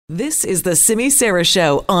This is the Simi Sara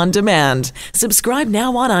Show on demand. Subscribe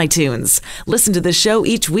now on iTunes. Listen to the show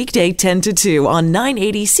each weekday 10 to 2 on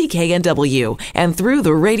 980 CKNW and through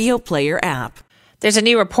the Radio Player app. There's a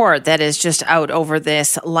new report that is just out over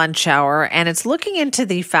this lunch hour, and it's looking into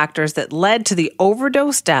the factors that led to the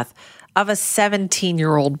overdose death of a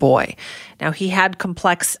 17-year-old boy. Now, he had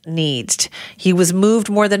complex needs. He was moved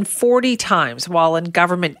more than 40 times while in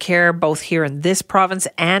government care, both here in this province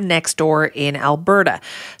and next door in Alberta.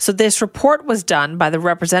 So this report was done by the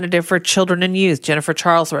representative for Children and Youth, Jennifer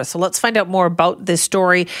Charlesworth. So let's find out more about this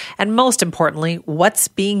story and, most importantly, what's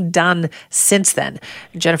being done since then.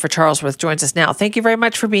 Jennifer Charlesworth joins us now. Thank you very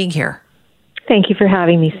much for being here. Thank you for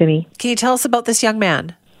having me, Simi. Can you tell us about this young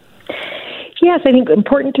man? Yes, I think it's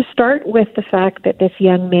important to start with the fact that this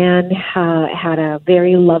young man had a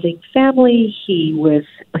very loving family. He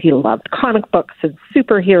loved comic books and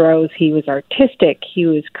superheroes. He was artistic. He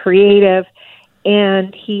was creative.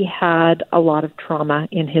 And he had a lot of trauma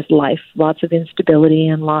in his life, lots of instability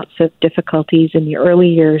and lots of difficulties in the early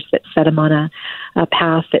years that set him on a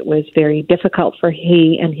path that was very difficult for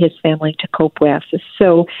he and his family to cope with.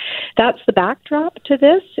 So that's the backdrop to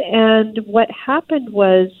this. And what happened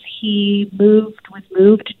was he was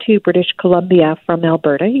moved to British Columbia from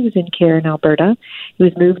Alberta. He was in care in Alberta. He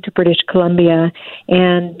was moved to British Columbia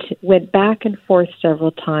and went back and forth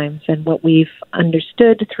several times. And what we've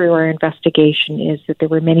understood through our investigation is that there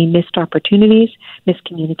were many missed opportunities,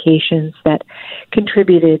 miscommunications that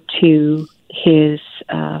contributed to his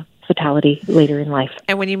fatality later in life.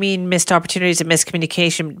 And when you mean missed opportunities and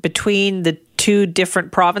miscommunication between the two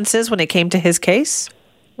different provinces when it came to his case?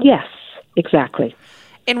 Yes, exactly.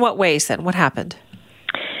 In what ways then? What happened?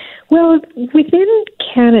 Well, within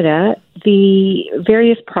Canada, the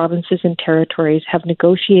various provinces and territories have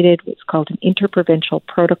negotiated what's called an interprovincial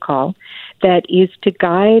protocol that is to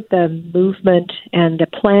guide the movement and the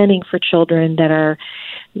planning for children that are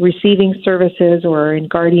receiving services or in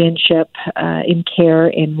guardianship in care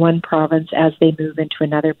in one province as they move into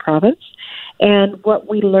another province. And what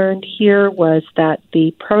we learned here was that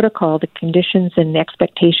the protocol, the conditions and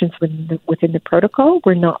expectations within the protocol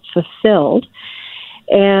were not fulfilled.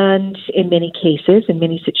 And in many cases,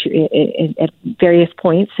 at various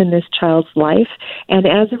points in this child's life. And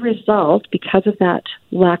as a result, because of that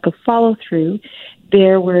lack of follow-through,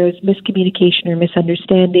 there was miscommunication or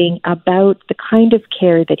misunderstanding about the kind of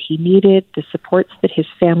care that he needed, the supports that his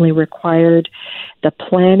family required, the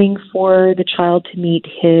planning for the child to meet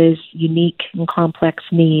his unique and complex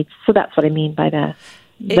needs. So that's what I mean by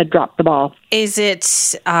the drop the ball. Is it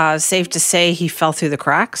safe to say he fell through the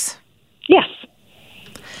cracks? Yes.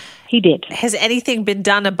 He did. Has anything been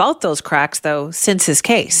done about those cracks, though, since his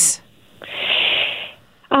case?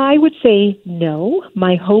 I would say no.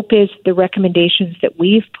 My hope is the recommendations that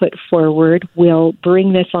we've put forward will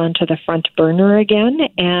bring this onto the front burner again.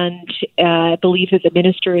 And I believe that the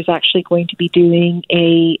minister is actually going to be doing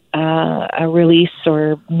a release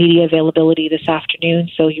or media availability this afternoon.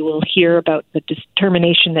 So you will hear about the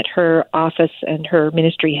determination that her office and her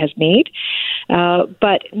ministry has made.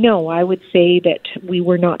 But no, I would say that we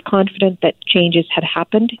were not confident that changes had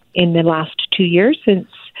happened in the last 2 years since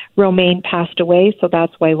Romaine passed away, so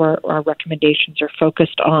that's why our recommendations are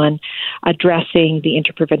focused on addressing the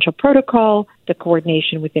interprovincial protocol, the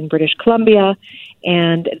coordination within British Columbia,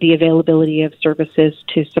 and the availability of services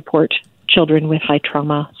to support children with high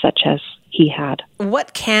trauma, such as he had.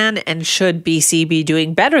 What can and should BC be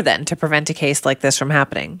doing better then to prevent a case like this from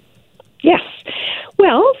happening? Yes.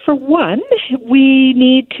 Well, for one, we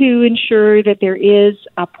need to ensure that there is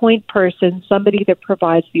a point person, somebody that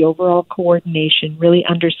provides the overall coordination, really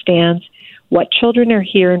understands what children are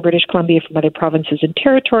here in British Columbia from other provinces and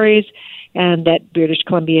territories, and that British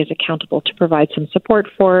Columbia is accountable to provide some support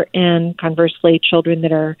for, and conversely, children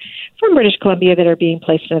that are from British Columbia that are being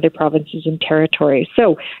placed in other provinces and territories.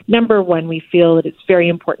 So, number one, we feel that it's very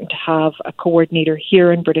important to have a coordinator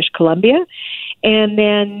here in British Columbia. And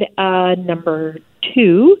then number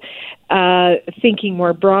two, thinking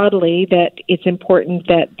more broadly that it's important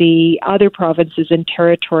that the other provinces and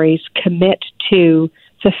territories commit to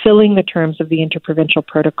fulfilling the terms of the interprovincial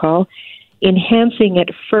protocol, enhancing it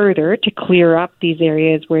further to clear up these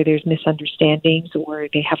areas where there's misunderstandings or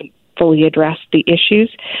they haven't fully addressed the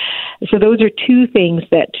issues. So those are two things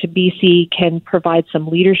that BC can provide some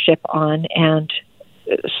leadership on and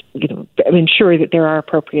ensure that there are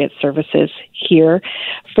appropriate services here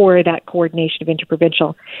for that coordination of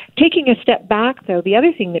interprovincial. Taking a step back, though, the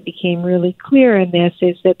other thing that became really clear in this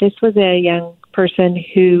is that this was a young person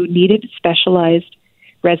who needed specialized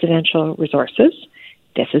residential resources.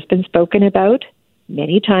 This has been spoken about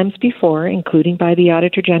many times before, including by the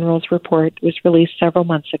Auditor General's report, was released several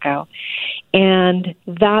months ago. And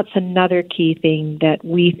that's another key thing that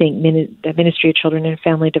we think the Ministry of Children and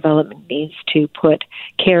Family Development needs to put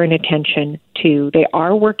care and attention to. They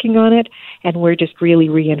are working on it, and we're just really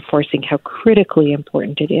reinforcing how critically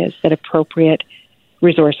important it is that appropriate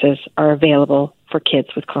resources are available for kids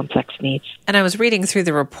with complex needs. And I was reading through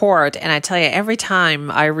the report, and I tell you, every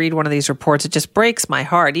time I read one of these reports, it just breaks my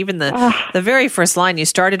heart. Even the very first line you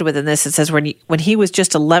started with in this, it says when he was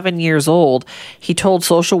just 11 years old, he told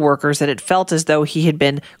social workers that it felt as though he had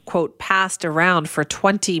been, quote, passed around for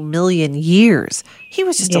 20 million years. He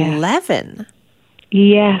was just 11.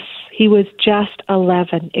 Yes, he was just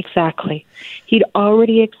 11, exactly. He'd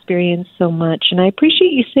already experienced so much. And I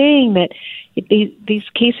appreciate you saying that these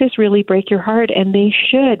cases really break your heart, and they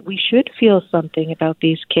should. We should feel something about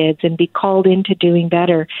these kids and be called into doing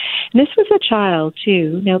better. And this was a child,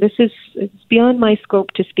 too. Now, it's beyond my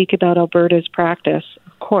scope to speak about Alberta's practice,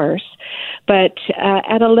 of course. But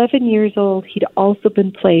at 11 years old, he'd also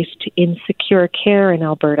been placed in secure care in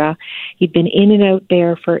Alberta. He'd been in and out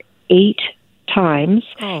there for 8 times.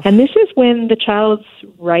 And this is when the child's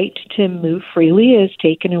right to move freely is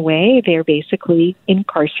taken away. They're basically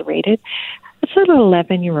incarcerated. It's an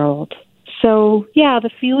 11-year-old. So, yeah,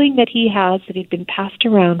 the feeling that he has that he'd been passed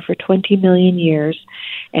around for 20 million years.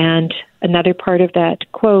 And another part of that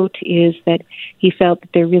quote is that he felt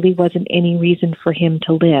that there really wasn't any reason for him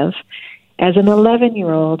to live. As an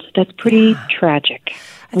 11-year-old, that's pretty tragic.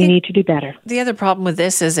 We need to do better. The other problem with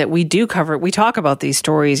this is that we talk about these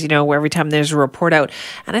stories, where every time there's a report out.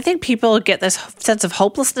 And I think people get this sense of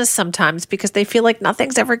hopelessness sometimes because they feel like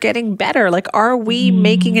nothing's ever getting better. Like, are we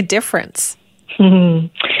making a difference?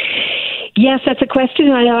 Yes, that's a question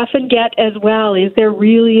I often get as well. Is there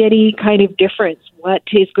really any kind of difference? What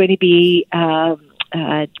is going to be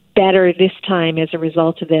better this time as a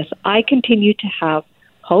result of this? I continue to have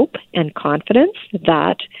hope and confidence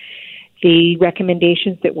that the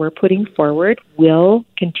recommendations that we're putting forward will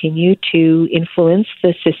continue to influence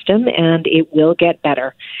the system, and it will get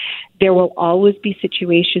better. There will always be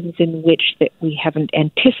situations in which that we haven't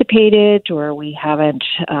anticipated or we haven't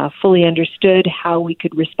fully understood how we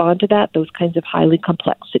could respond to that, those kinds of highly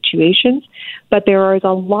complex situations. But there is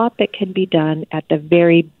a lot that can be done at the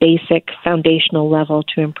very basic foundational level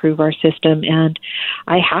to improve our system, and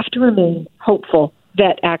I have to remain hopeful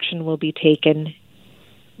that action will be taken.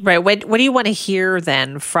 Right. What do you want to hear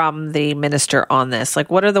then from the minister on this? Like,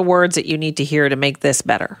 what are the words that you need to hear to make this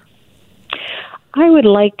better? I would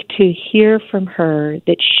like to hear from her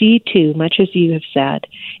that she, too, much as you have said,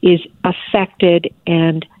 is affected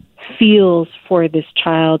and feels for this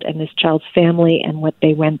child and this child's family and what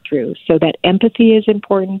they went through. So that empathy is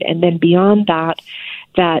important. And then beyond that,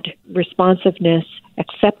 that responsiveness,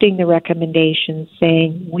 accepting the recommendations,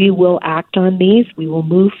 saying we will act on these, we will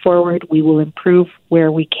move forward, we will improve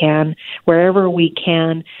wherever we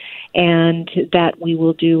can, and that we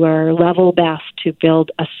will do our level best to build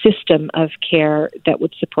a system of care that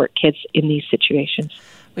would support kids in these situations.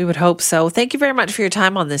 We would hope so. Thank you very much for your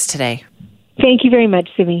time on this today. Thank you very much,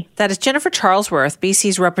 Simi. That is Jennifer Charlesworth,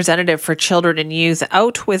 BC's representative for children and youth,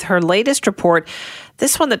 out with her latest report,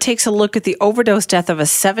 this one that takes a look at the overdose death of a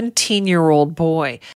 17-year-old boy.